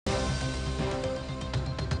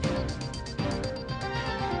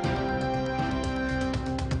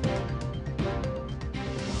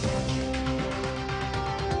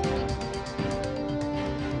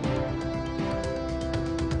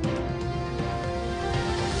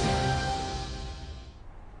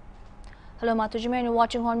Hello, Matujime, and you're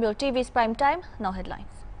watching Hornbill TV's Prime Time. Now headlines.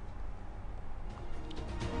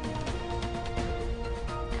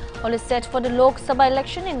 All is set for the Lok Sabha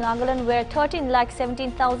election in Nagaland, where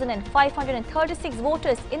 13,17,536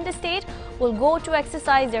 voters in the state will go to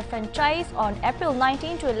exercise their franchise on April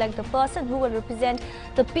 19 to elect the person who will represent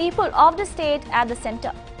the people of the state at the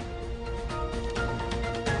centre.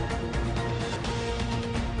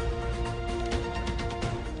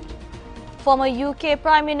 Former UK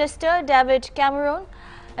Prime Minister David Cameron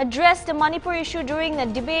addressed the Manipur issue during a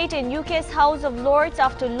debate in UK's House of Lords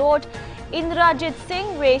after Lord Indrajit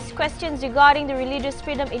Singh raised questions regarding the religious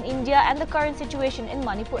freedom in India and the current situation in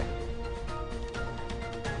Manipur.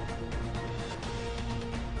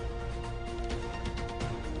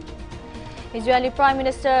 Israeli Prime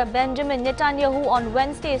Minister Benjamin Netanyahu on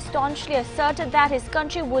Wednesday staunchly asserted that his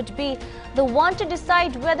country would be the one to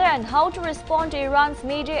decide whether and how to respond to Iran's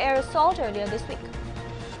major air assault earlier this week.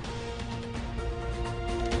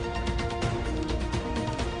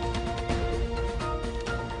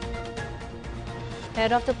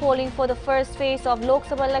 Ahead of the polling for the first phase of Lok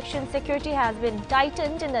Sabha election, security has been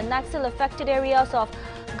tightened in the Naxal-affected areas of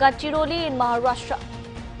Gadchiroli in Maharashtra.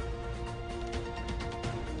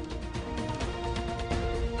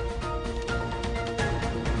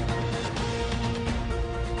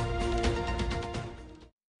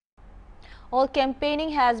 All campaigning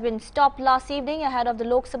has been stopped last evening ahead of the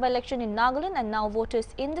Lok Sabha election in Nagaland, and now voters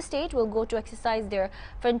in the state will go to exercise their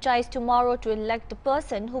franchise tomorrow to elect the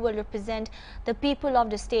person who will represent the people of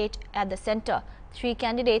the state at the centre. Three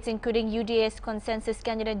candidates, including UDA's consensus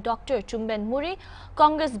candidate Dr. Chumben Muri,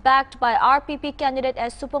 Congress backed by RPP candidate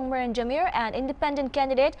S. Supangmaran Jamir, and independent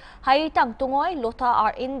candidate Haitang Tungoy Lotha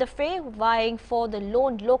are in the fray, vying for the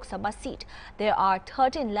lone Lok Sabha seat. There are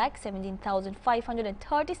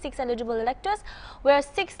 13,17,536 eligible electors, where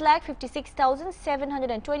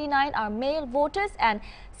 6,56,729 are male voters and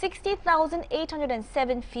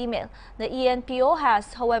 60,807 female. The ENPO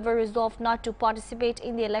has, however, resolved not to participate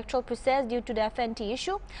in the electoral process due to the FNT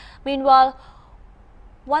issue. Meanwhile,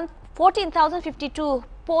 14,052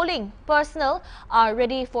 polling personnel are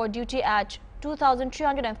ready for duty at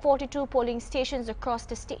 2,342 polling stations across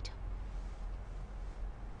the state.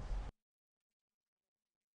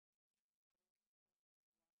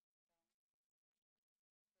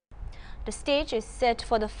 The stage is set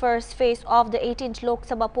for the first phase of the 18th Lok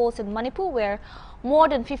Sabha polls in Manipur, where more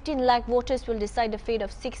than 15 lakh voters will decide the fate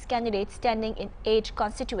of 6 candidates standing in 8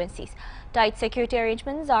 constituencies. Tight security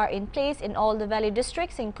arrangements are in place in all the valley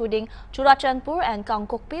districts, including Churachandpur and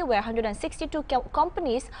Kangkokpi, where 162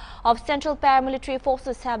 companies of Central Paramilitary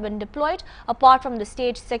Forces have been deployed, apart from the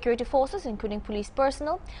state security forces, including police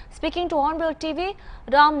personnel. Speaking to Hornbill TV,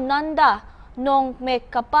 Ram Nanda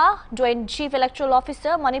Nongmekapa, Joint Chief Electoral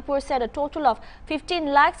Officer, Manipur, said a total of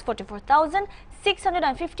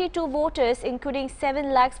 15,44,652 voters, including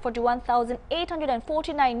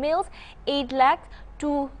 7,41,849 males,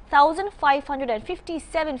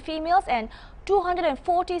 8,02,557 females, and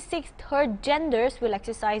 246 third genders will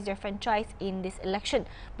exercise their franchise in this election.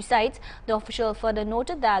 Besides, the official further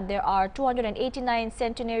noted that there are 289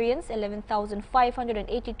 centenarians,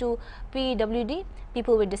 11,582 PWD,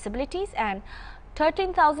 people with disabilities, and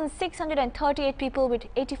 13,638 people with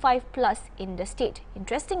 85 plus in the state.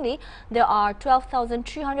 Interestingly, there are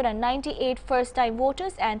 12,398 first-time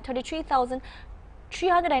voters and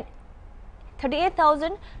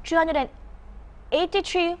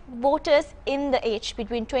 38,383 voters in the age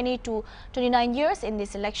between 20 to 29 years in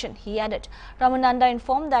this election, he added. Ramananda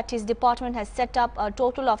informed that his department has set up a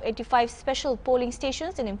total of 85 special polling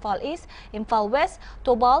stations in Imphal East, Imphal West,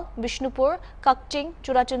 Tobal, Bishnupur, Kakching,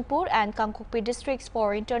 Churachandpur and Kangkokpi districts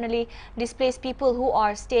for internally displaced people who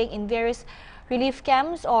are staying in various relief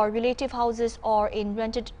camps or relative houses or in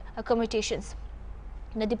rented accommodations.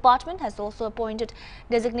 The department has also appointed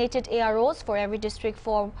designated AROs for every district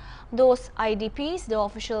for those IDPs, the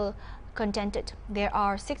official contended. There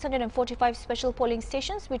are 645 special polling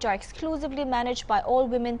stations which are exclusively managed by all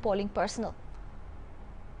women polling personnel.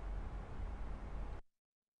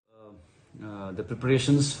 The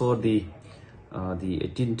preparations for the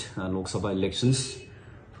 18th Lok Sabha elections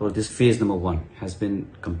for this phase number 1 has been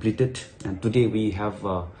completed, and today we have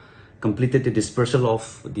completed the dispersal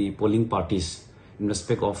of the polling parties in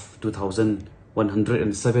respect of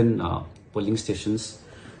 2,107 polling stations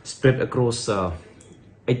spread across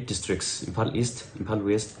 8 districts: Imphal East, Imphal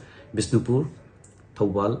West, Bishnupur,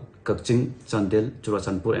 Thawbal, Kakching, Chandel,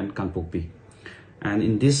 Churachandpur and Kangkokpi. And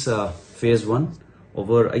in this phase 1,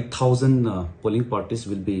 over 8,000 polling parties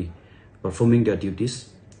will be performing their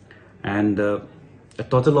duties, and a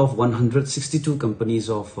total of 162 companies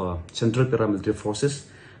of Central Paramilitary Forces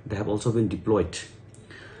they have also been deployed.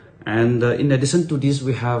 And in addition to this,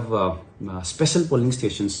 we have special polling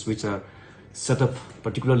stations which are set up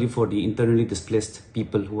particularly for the internally displaced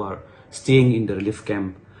people who are staying in the relief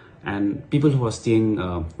camp, and people who are staying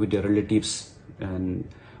with their relatives, and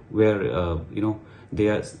where they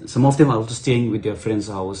are, some of them are also staying with their friend's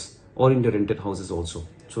house or in the rented houses also.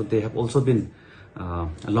 So they have also been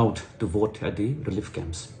allowed to vote at the relief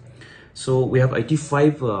camps. So we have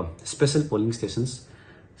 85 special polling stations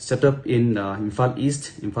set up in Imphal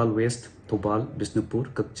East, Imphal West, Thoubal,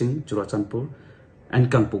 Bishnupur, Kakching, Churachandpur,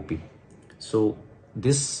 and Kangpokpi. So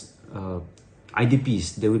this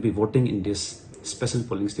IDPs, they will be voting in these special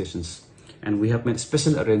polling stations, and we have made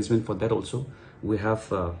special arrangement for that also. We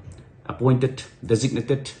have appointed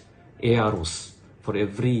designated AROs for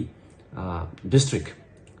every district.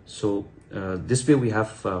 So this way we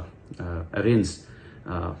have arranged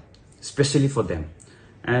especially for them.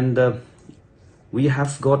 And we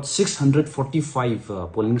have got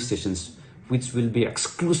 645 polling stations which will be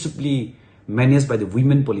exclusively managed by the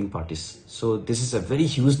women polling parties. So this is a very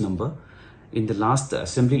huge number. In the last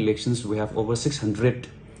assembly elections, we have over 600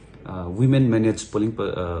 women managed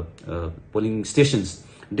polling stations.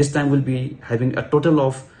 This time we'll be having a total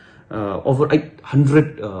of over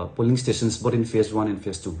 800 polling stations, both in phase 1 and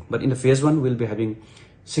phase 2. But in the phase 1, we'll be having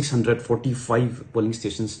 645 polling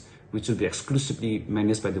stations which will be exclusively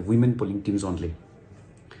managed by the women polling teams only.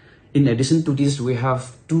 In addition to this, we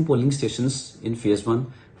have 2 polling stations in phase 1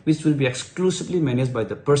 which will be exclusively managed by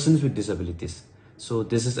the persons with disabilities. So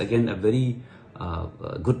this is again a very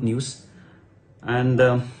good news. And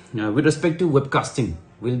with respect to webcasting,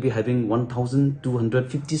 we'll be having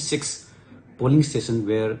 1,256 polling stations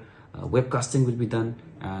where webcasting will be done,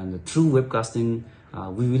 and through webcasting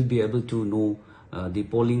we will be able to know the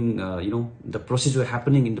polling, the procedure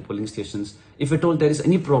happening in the polling stations. If at all there is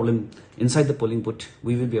any problem inside the polling booth,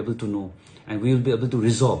 we will be able to know, and we will be able to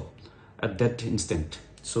resolve at that instant.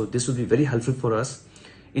 So this will be very helpful for us.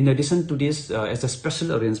 In addition to this, as a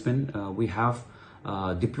special arrangement, we have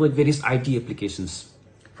deployed various IT applications.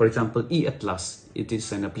 For example, e-Atlas. It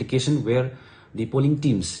is an application where the polling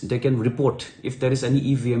teams, they can report if there is any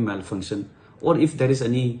EVM malfunction, or if there is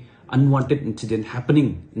any unwanted incident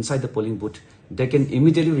happening inside the polling booth. They can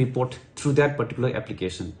immediately report through that particular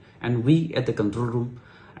application, and we at the control room,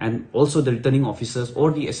 and also the returning officers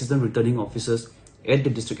or the assistant returning officers at the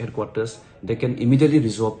district headquarters, they can immediately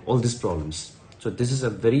resolve all these problems. So this is a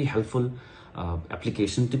very helpful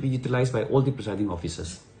application to be utilized by all the presiding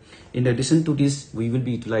officers. In addition to this, we will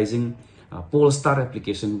be utilizing Polestar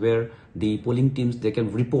application, where the polling teams, they can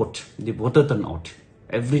report the voter turnout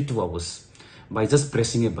every 2 hours by just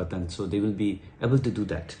pressing a button. So they will be able to do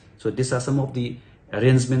that. So these are some of the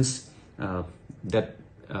arrangements that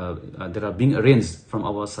are being arranged from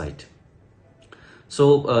our side.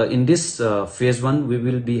 So in this phase 1, we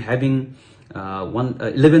will be having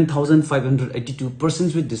 11,582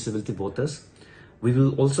 persons with disability voters. We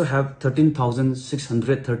will also have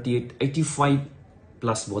 13,638 85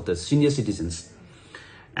 plus voters, senior citizens,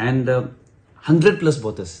 and 100 plus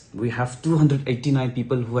voters. We have 289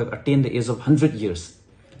 people who have attained the age of 100 years.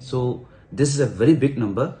 So this is a very big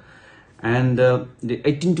number. And the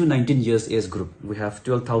 18 to 19 years age group, we have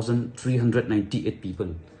 12,398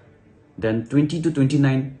 people. Then 20 to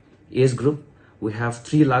 29 age group, we have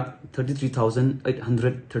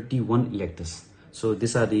 3,33,831 electors. So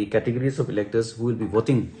these are the categories of electors who will be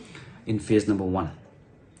voting in phase number 1.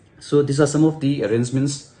 So these are some of the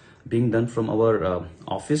arrangements being done from our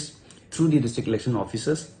office through the district election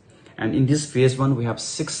officers. And in this phase 1, we have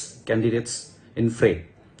 6 candidates in fray.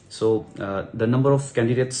 So the number of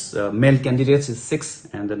candidates, male candidates is 6,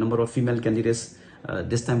 and the number of female candidates,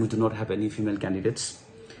 this time we do not have any female candidates.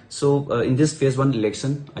 So in this phase 1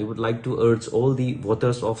 election, I would like to urge all the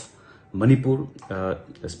voters of Manipur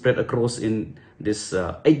spread across in this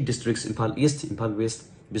 8 districts: Imphal East, Imphal West,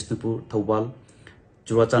 Bishnupur, Thoubal,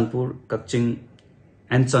 Churachandpur, Kakching,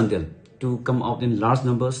 and Chandel, to come out in large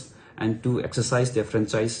numbers and to exercise their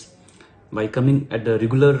franchise by coming at the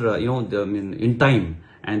regular, in time,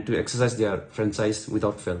 and to exercise their franchise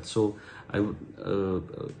without fail. So I would,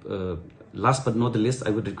 last but not the least, I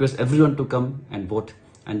would request everyone to come and vote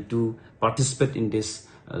and to participate in this,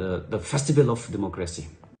 the festival of democracy.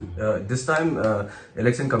 This time,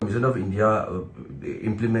 Election Commission of India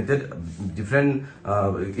implemented different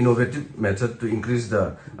innovative methods to increase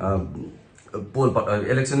the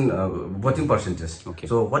election voting percentage. Okay.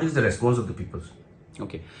 So, what is the response of the people?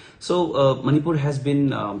 Okay. So Manipur has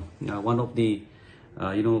been one of the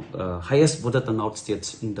highest voter turnout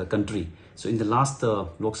states in the country. So in the last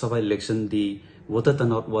Lok Sabha election, the voter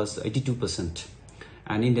turnout was 82%.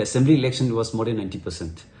 and in the assembly election it was more than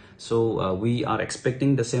 90%. So we are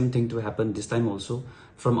expecting the same thing to happen this time also.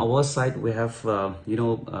 From our side, we have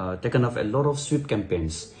taken up a lot of sweep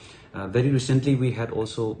campaigns. Very recently, we had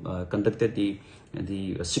also conducted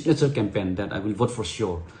the signature campaign that I will vote for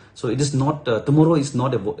sure. So it is not tomorrow is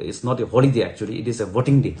not a holiday actually. It is a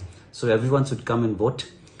voting day. So everyone should come and vote.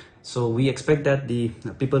 So we expect that the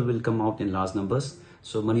people will come out in large numbers.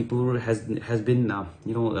 So Manipur has been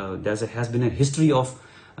there has been a history of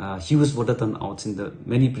huge voter turnouts in the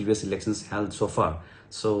many previous elections held so far.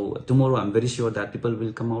 So tomorrow I'm very sure that people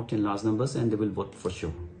will come out in large numbers and they will vote for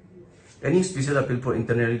sure. Any special appeal for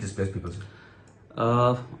internally displaced people, sir?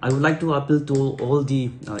 I would like to appeal to all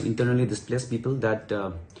the internally displaced people that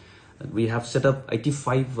we have set up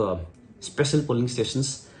 85 special polling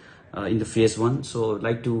stations in the phase 1. So I would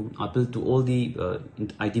like to appeal to all the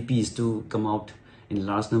IDPs to come out in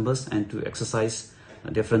large numbers and to exercise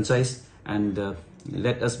their franchise and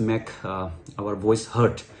let us make our voice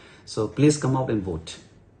heard. So please come out and vote.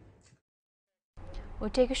 We'll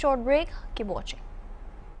take a short break. Keep watching.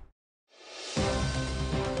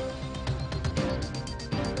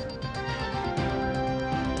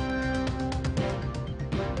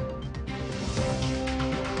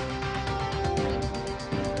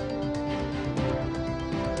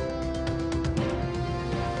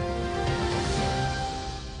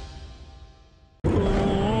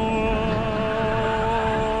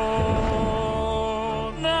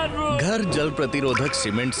 घर जल प्रतिरोधक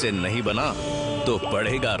cement से नहीं बना तो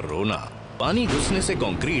पड़ेगा रोना। पानी घुसने से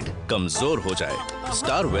कंक्रीट कमजोर हो जाए।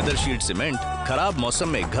 स्टार वेदर शीट सीमेंट खराब मौसम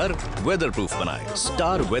में घर वेदर प्रूफ बनाए।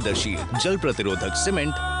 स्टार वेदर शीट जल प्रतिरोधक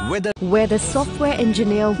cement weather. Where the software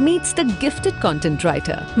engineer meets the gifted content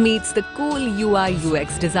writer, meets the cool UI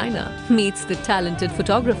UX designer, meets the talented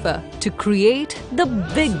photographer to create the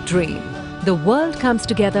big dream. The world comes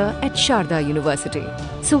together at Sharda University.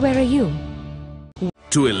 So where are you?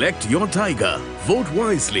 To elect your tiger, vote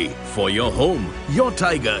wisely. For your home, your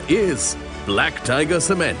tiger is Black Tiger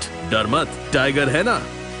Cement. Darmat, tiger hai na?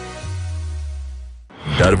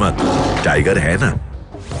 Darmat, tiger hai na?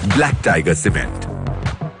 Black Tiger Cement.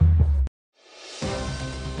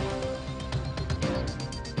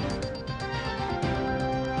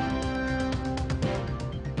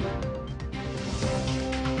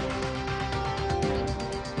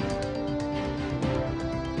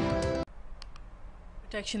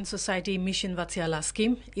 Protection Society Mission Vatsyala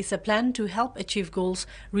scheme is a plan to help achieve goals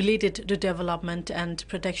related to development and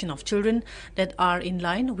protection of children that are in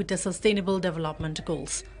line with the Sustainable Development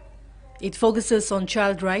Goals. It focuses on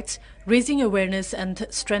child rights, raising awareness and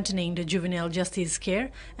strengthening the juvenile justice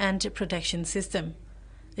care and protection system.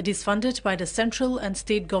 It is funded by the central and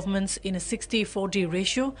state governments in a 60-40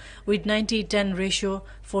 ratio with 90-10 ratio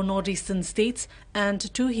for northeastern states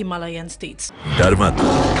and 2 Himalayan states. Darmat,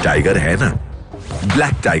 tiger hai na?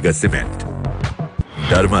 Black Tiger Cement.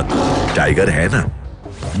 Darmat, tiger hai na?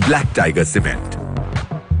 Black Tiger Cement.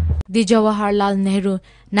 The Jawaharlal Nehru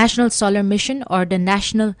National Solar Mission, or the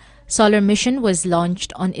National Solar Mission, was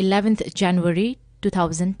launched on 11th January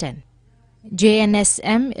 2010.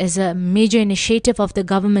 JNSM is a major initiative of the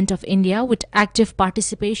Government of India with active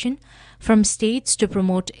participation from states to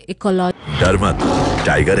promote ecology. Darmat,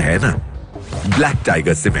 tiger hai na? Black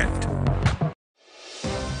Tiger Cement.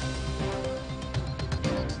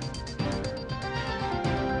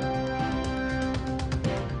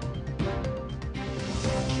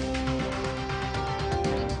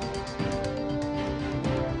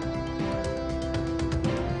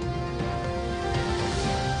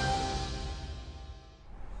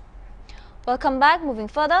 Welcome back. Moving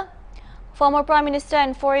further, former Prime Minister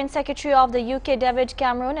and Foreign Secretary of the UK David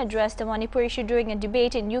Cameron addressed the Manipur issue during a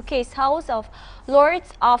debate in UK's House of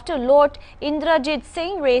Lords after Lord Indrajit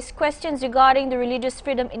Singh raised questions regarding the religious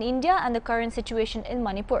freedom in India and the current situation in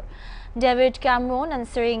Manipur. David Cameron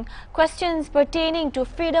answering questions pertaining to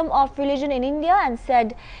freedom of religion in India and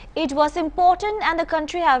said it was important and the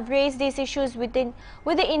country have raised these issues with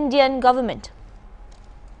the Indian government,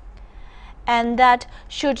 and that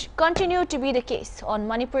should continue to be the case. On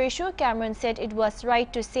Manipur issue, Cameron said it was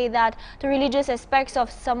right to say that the religious aspects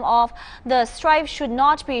of some of the strife should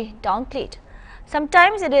not be downplayed.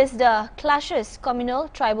 Sometimes it is the clashes, communal,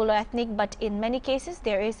 tribal or ethnic, but in many cases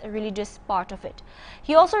there is a religious part of it.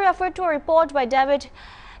 He also referred to a report by David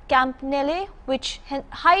Campanelli which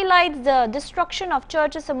highlights the destruction of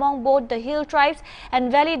churches among both the hill tribes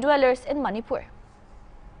and valley dwellers in Manipur.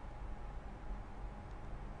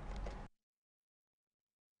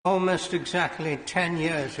 Almost exactly 10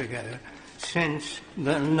 years ago, since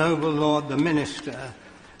the noble Lord the Minister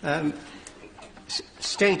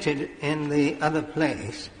stated in the other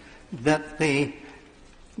place that the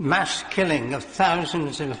mass killing of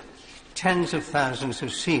tens of thousands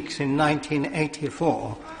of Sikhs in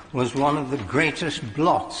 1984 was one of the greatest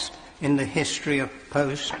blots in the history of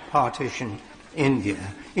post-partition India.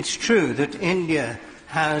 It's true that India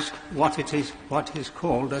has what is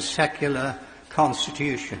called a secular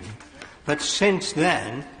constitution, but since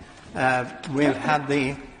then we've had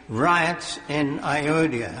the riots in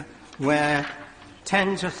Ayodhya where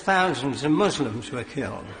tens of thousands of Muslims were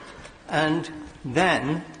killed, and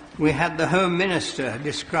then we had the Home Minister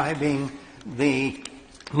describing the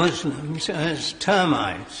Muslims as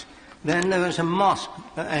termites. Then there was a mosque,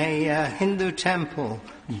 a Hindu temple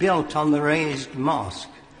built on the raised mosque,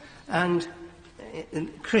 and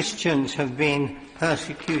Christians have been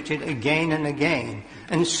persecuted again and again,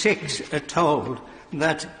 and Sikhs are told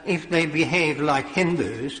that if they behave like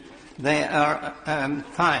Hindus, they are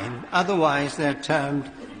fine, otherwise they're termed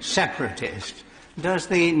separatist. Does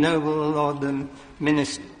the noble Lord the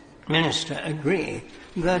Minister agree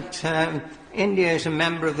that India is a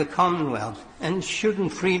member of the Commonwealth, and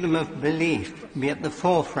shouldn't freedom of belief be at the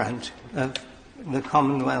forefront of the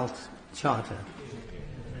Commonwealth Charter?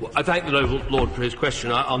 Well, I thank the noble Lord for his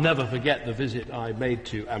question. I'll never forget the visit I made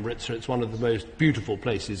to Amritsar. It's one of the most beautiful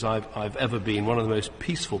places I've ever been, one of the most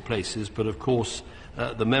peaceful places, but of course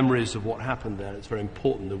the memories of what happened there, it's very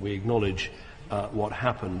important that we acknowledge what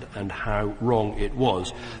happened and how wrong it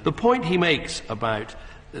was. The point he makes about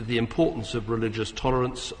the importance of religious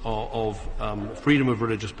tolerance, of freedom of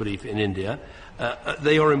religious belief in India,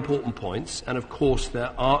 they are important points, and of course there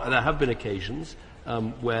have been occasions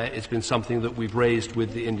where it's been something that we've raised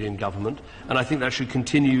with the Indian government, and I think that should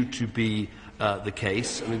continue to be the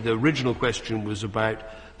case. I mean, the original question was about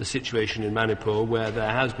the situation in Manipur, where there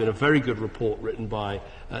has been a very good report written by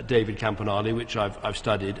David Campanale, which I've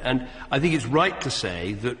studied, and I think it's right to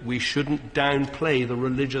say that we shouldn't downplay the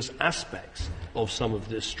religious aspects of some of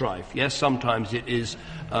this strife. Yes, sometimes it is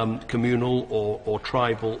communal or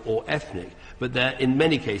tribal or ethnic, but there in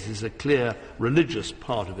many cases is a clear religious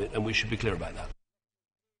part of it, and we should be clear about that.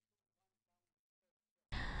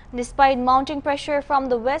 Despite mounting pressure from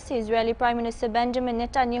the West, Israeli Prime Minister Benjamin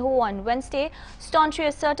Netanyahu on Wednesday staunchly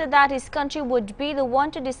asserted that his country would be the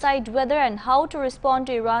one to decide whether and how to respond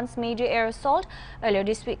to Iran's major air assault earlier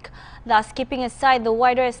this week, thus keeping aside the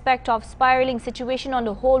wider aspect of spiraling situation on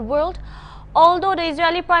the whole world. Although the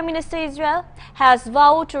Israeli Prime Minister Israel has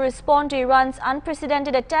vowed to respond to Iran's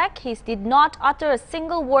unprecedented attack, he did not utter a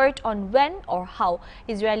single word on when or how.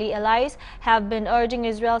 Israeli allies have been urging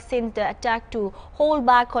Israel since the attack to hold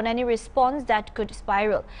back on any response that could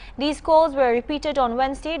spiral. These calls were repeated on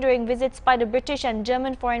Wednesday during visits by the British and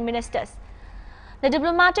German foreign ministers. The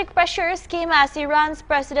diplomatic pressures came as Iran's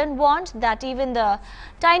president warned that even the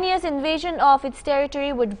tiniest invasion of its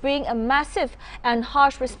territory would bring a massive and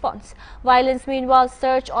harsh response. Violence meanwhile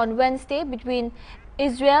surged on Wednesday between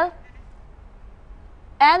Israel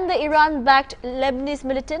and the Iran-backed Lebanese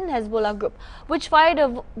militant Hezbollah group, which fired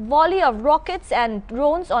a volley of rockets and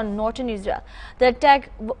drones on northern Israel. The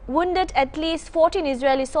attack wounded at least 14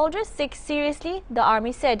 Israeli soldiers, 6 seriously, the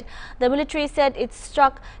army said. The military said it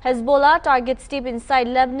struck Hezbollah targets deep inside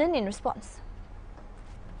Lebanon in response.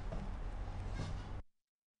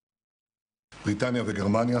 בריטניה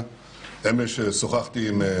וגרמניה. אמש שוחחתי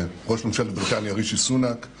עם ראש ממשלת בריטניה רישי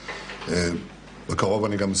סונאק. בקרוב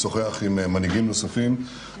אני גם משוחח עם מנהיגים נוספים.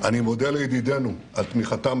 אני מודה לידידינו על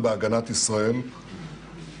תמיכתם בהגנת ישראל,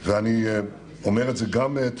 ואני אומר את זה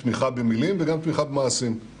גם תמיכה במילים וגם תמיכה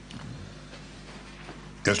במעשים.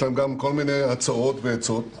 יש להם גם כל מיני הצעות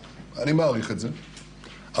ועצות, אני מעריך את זה,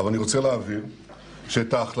 אבל אני רוצה להבהיר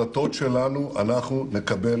שאת ההחלטות שלנו אנחנו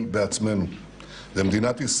נקבל בעצמנו.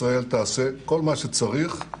 ומדינת ישראל תעשה כל מה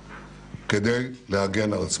שצריך כדי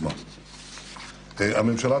להגן על עצמה.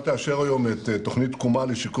 הממשלה תאשר היום את תוכנית תקומה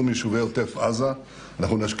לשיקום יישובי עוטף עזה.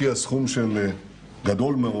 אנחנו נשקיע סכום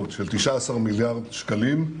גדול מאוד של 19 מיליארד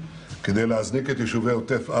שקלים כדי להזניק את יישובי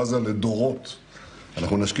עוטף עזה לדורות.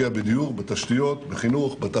 אנחנו נשקיע בדיור, בתשתיות,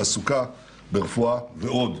 בחינוך, בתעסוקה, ברפואה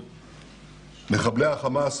ועוד. מחבלי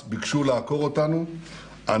החמאס ביקשו לעקור אותנו,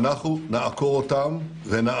 אנחנו נעקור אותם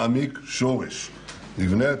ונעמיק שורש.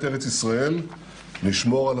 נבנה את ארץ ישראל,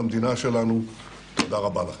 נשמור על המדינה שלנו. תודה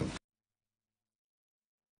רבה לכם.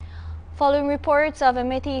 Following reports of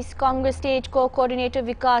Ameethi's Congress State Co-Coordinator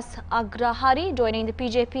Vikas Agrahari joining the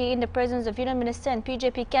PJP in the presence of Union Minister and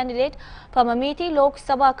PJP candidate from Ameethi Lok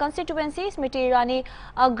Sabha constituency, Smriti Irani,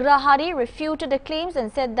 Agrahari refuted the claims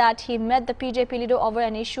and said that he met the PJP leader over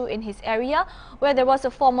an issue in his area where there was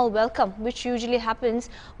a formal welcome, which usually happens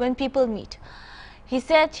when people meet. He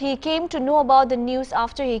said he came to know about the news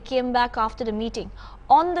after he came back after the meeting.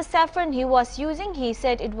 On the saffron he was using, he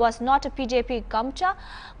said it was not a PJP gamcha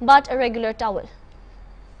but a regular towel.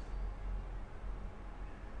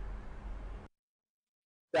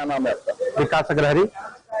 क्या नाम है आपका? विकास अग्रहरी।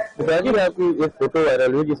 बताइए आपकी एक photo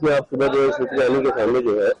viral हुई जिसमें आप सुबह जो है के सामने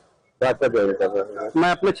जो है भाजपा ज्वाइन कर रहे हैं।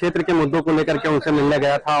 मैं अपने क्षेत्र के मुद्दों को लेकर के उनसे मिलने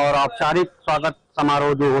गया था और औपचारिक स्वागत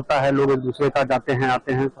समारोह जो होता है, लोग एक दूसरे का जाते हैं,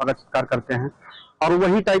 आते हैं, स्वागत सत्कार करते हैं और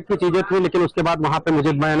वही टाइप की चीजें थी। लेकिन उसके बाद वहां पे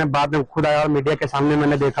मैंने बाद में खुद आया और मीडिया के सामने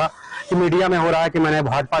मैंने देखा कि मीडिया में हो रहा है कि मैंने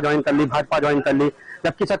भाजपा ज्वाइन कर ली, भाजपा ज्वाइन कर ली,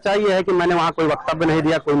 जबकि सच्चाई ये है कि मैंने वहां कोई वक्तव्य नहीं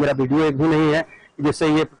दिया, कोई मेरा वीडियो एक भी नहीं है जिससे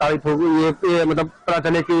ये प्रताड़ित होगी, ये मतलब पता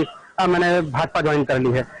चले कि मैंने भाजपा ज्वाइन कर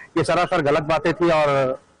ली है। ये सरासर गलत बातें थी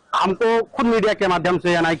और हमको खुद मीडिया के माध्यम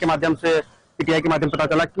से, एनआई के माध्यम से, पीटीआई के माध्यम से पता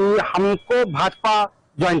चला कि हमको भाजपा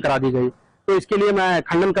ज्वाइन करा दी गई। तो इसके लिए मैं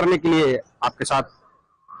खंडन करने के लिए आपके साथ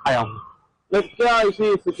आया हूँ। क्या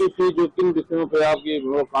ऐसी स्थिति थी जो किन विषयों पे आपकी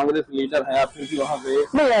कांग्रेस लीडर है आप वहाँ पे?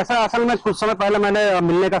 नहीं, ऐसा असल में कुछ समय पहले मैंने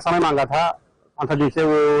मिलने का समय मांगा था सांसद जी से,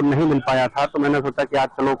 वो नहीं मिल पाया था, तो मैंने सोचा कि आज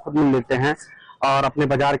चलो खुद मिल लेते हैं और अपने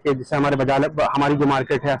बाजार के, जिससे हमारे बाजार, हमारी जो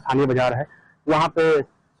मार्केट है, स्थानीय बाजार है, वहाँ पे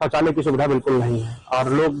शौचालय की सुविधा बिल्कुल नहीं है और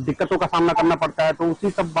लोग दिक्कतों का सामना करना पड़ता है। तो उसी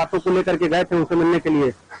सब बातों को लेकर के गए थे उनसे मिलने के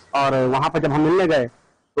लिए और वहाँ पे जब हम मिलने गए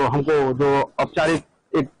तो हमको जो औपचारिक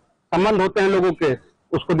एक संबंध होते हैं लोगों के,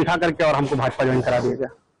 उसको दिखा करके और हमको भाजपा ज्वाइन करा दिया गया।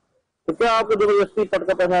 तो क्या आपको जबरदस्ती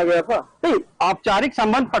पटका पहनाया गया था? नहीं, औपचारिक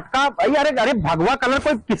संबंध पटका, अरे भगवा कलर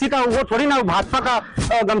कोई किसी का वो थोड़ी ना, भाजपा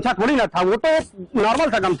का गमछा थोड़ी ना था, वो तो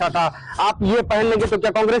नॉर्मल सा गमछा था। आप ये पहन लेंगे तो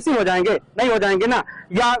क्या कांग्रेसी हो जाएंगे? नहीं हो जाएंगे ना,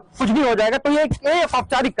 या कुछ भी हो जाएगा। तो ये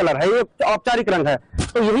औपचारिक कलर है, ये औपचारिक रंग है।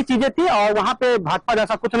 तो यही चीजें थी और वहां पे भाजपा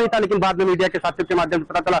जैसा कुछ नहीं था, लेकिन बाद में मीडिया के साथियों के माध्यम से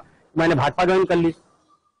पता चला मैंने भाजपा ज्वाइन कर ली।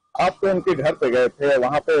 आप तो उनके घर पे गए थे,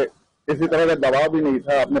 वहां पे किसी तरह का दबाव भी नहीं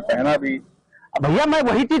था, आपने पहना भी। भैया मैं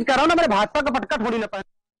वही चीज कर रहा हूँ ना, मैंने भाजपा का पटका थोड़ी ना पहना।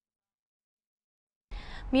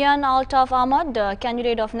 Mian Altaf Ahmad,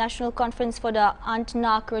 candidate of National Conference for the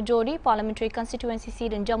Antnak-Rajouri parliamentary constituency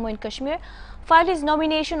seat in Jammu and Kashmir, filed his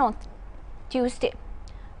nomination on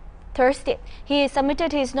Thursday. He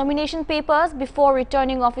submitted his nomination papers before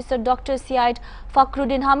returning officer Dr. Syed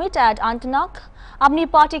Fakhruddin Hamid at Antnak. Abni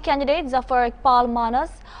party candidate Zafar Iqbal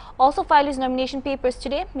Manas also filed his nomination papers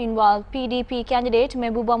today. Meanwhile, PDP candidate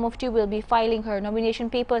Mehbooba Mufti will be filing her nomination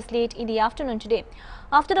papers late in the afternoon today.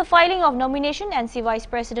 After the filing of nomination, NC Vice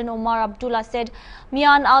President Omar Abdullah said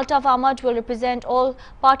Mian Altaf Ahmad will represent all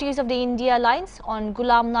parties of the India Alliance on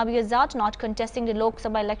Ghulam Nabi Azad not contesting the Lok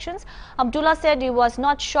Sabha elections. Abdullah said he was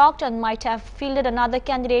not shocked and might have fielded another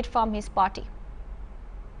candidate from his party.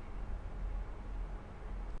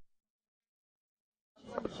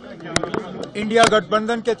 India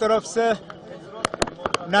गठबंधन के तरफ से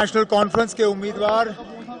national conference के उम्मीदवार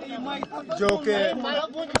जो कि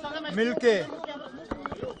मिलके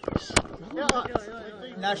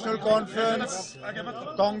national conference,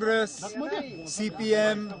 Congress,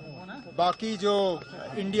 CPM, बाकी जो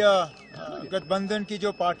इंडिया गठबंधन की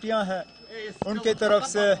जो पार्टियां हैं, उनके तरफ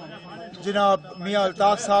से जनाब मियां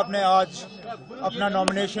अल्ताफ साहब ने आज अपना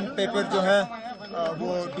नॉमिनेशन पेपर जो है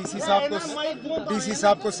वो डीसी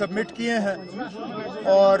साहब को सबमिट किए हैं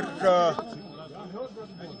और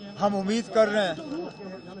हम उम्मीद कर रहे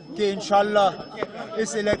हैं कि इंशाल्लाह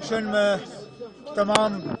इस इलेक्शन में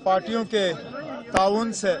तमाम पार्टियों के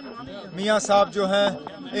ताउन से मियां साहब जो हैं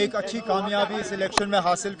एक अच्छी कामयाबी इस इलेक्शन में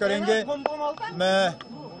हासिल करेंगे। मैं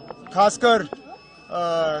खासकर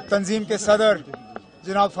तंजीम के सदर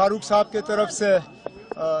जनाब फारूक साहब के तरफ से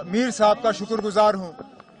मीर साहब का शुक्रगुजार हूं,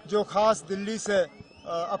 जो ख़ास दिल्ली से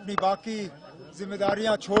अपनी बाकी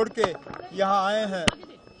जिम्मेदारियां छोड़ के यहाँ आए हैं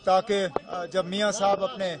ताकि जब मियां साहब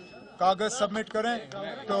अपने कागज़ सबमिट करें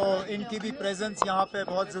तो इनकी भी प्रेजेंस यहाँ पे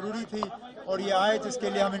बहुत ज़रूरी थी और ये आए, जिसके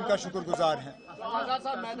लिए हम इनका शुक्रगुजार हैं।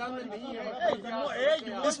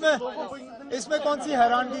 इसमें कौन सी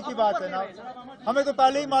हैरानगी की बात है ना, हमें तो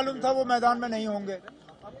पहले ही मालूम था वो मैदान में नहीं होंगे।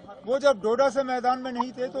 वो जब डोडा से मैदान में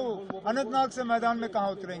नहीं थे तो अनंतनाग से मैदान में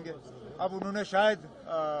कहाँ उतरेंगे। अब उन्होंने शायद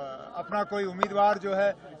अपना कोई उम्मीदवार जो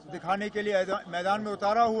है दिखाने के लिए मैदान में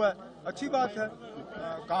उतारा हुआ है, अच्छी बात है।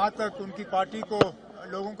 कहाँ तक उनकी पार्टी को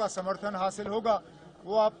लोगों का समर्थन हासिल होगा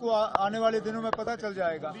वो आपको आने वाले दिनों में पता चल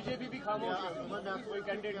जाएगा। बीजेपी भी खामोश है,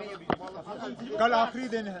 कल आखिरी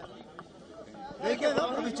दिन है, देखिए ना,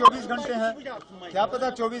 अभी 24 घंटे हैं, क्या पता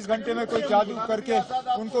 24 घंटे में कोई जादू करके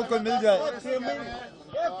उनको कोई मिल जाए।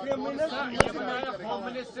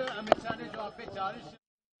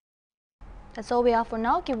 That's all we have for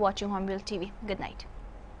now. Keep watching Hornbilltv. Good night.